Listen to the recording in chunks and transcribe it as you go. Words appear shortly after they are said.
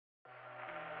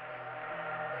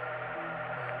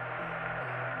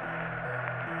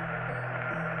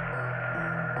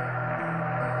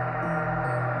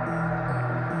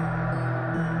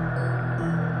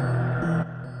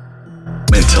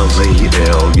Mentally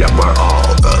ill, yeah, we're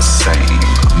all the same.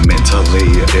 Mentally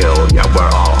ill, yeah,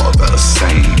 we're all the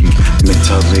same.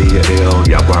 Mentally ill,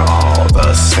 yeah, we're all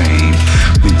the same.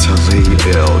 Mentally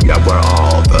ill, yeah, we're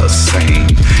all the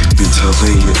same.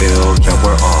 Mentally ill, yeah,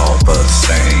 we're all the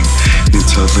same.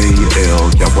 Mentally ill,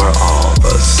 yeah, we're all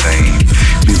the same.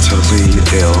 Mentally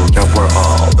ill, yeah, we're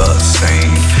all the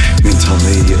same.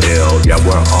 Mentally ill, yeah,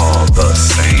 we're all the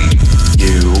same.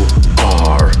 You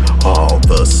are all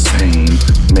the same.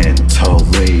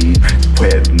 Mentally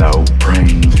with no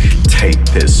brain. Take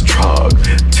this drug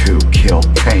to kill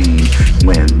pain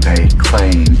when they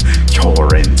claim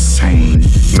you're insane.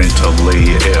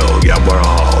 Mentally ill, yeah, we're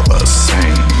all the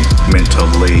same.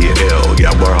 Mentally ill,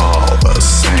 yeah, we're all the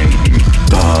same.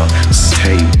 The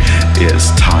state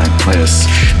is timeless.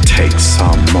 Take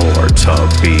some more to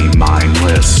be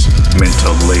mindless.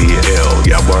 Mentally ill,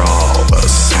 yeah, we're all the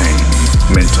same.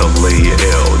 Mentally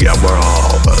ill, yeah, we're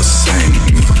all the same.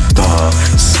 The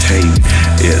state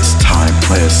is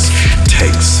timeless.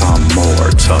 Take some more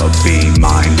to be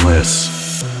mindless.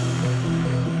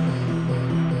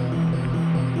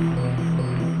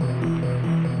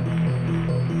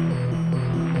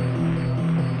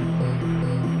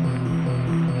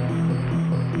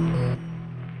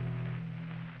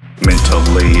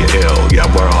 Mentally ill, yeah,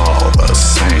 we're all the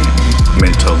same.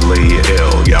 Mentally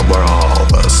ill, yeah, we're all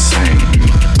the same.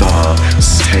 The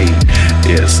state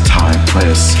is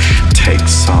timeless. Take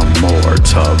some more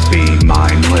to be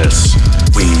mindless.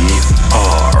 We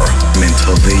are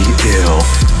mentally ill,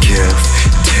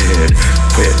 gifted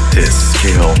with this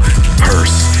skill.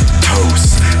 First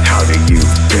toast, how do you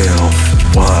feel?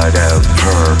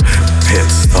 Whatever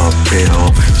fits the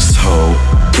bill. So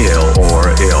ill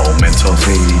or ill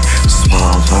mentally,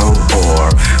 swallow or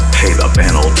pay the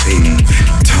penalty.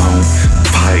 Don't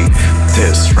fight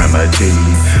this remedy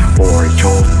or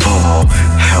you'll fall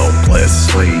helpless.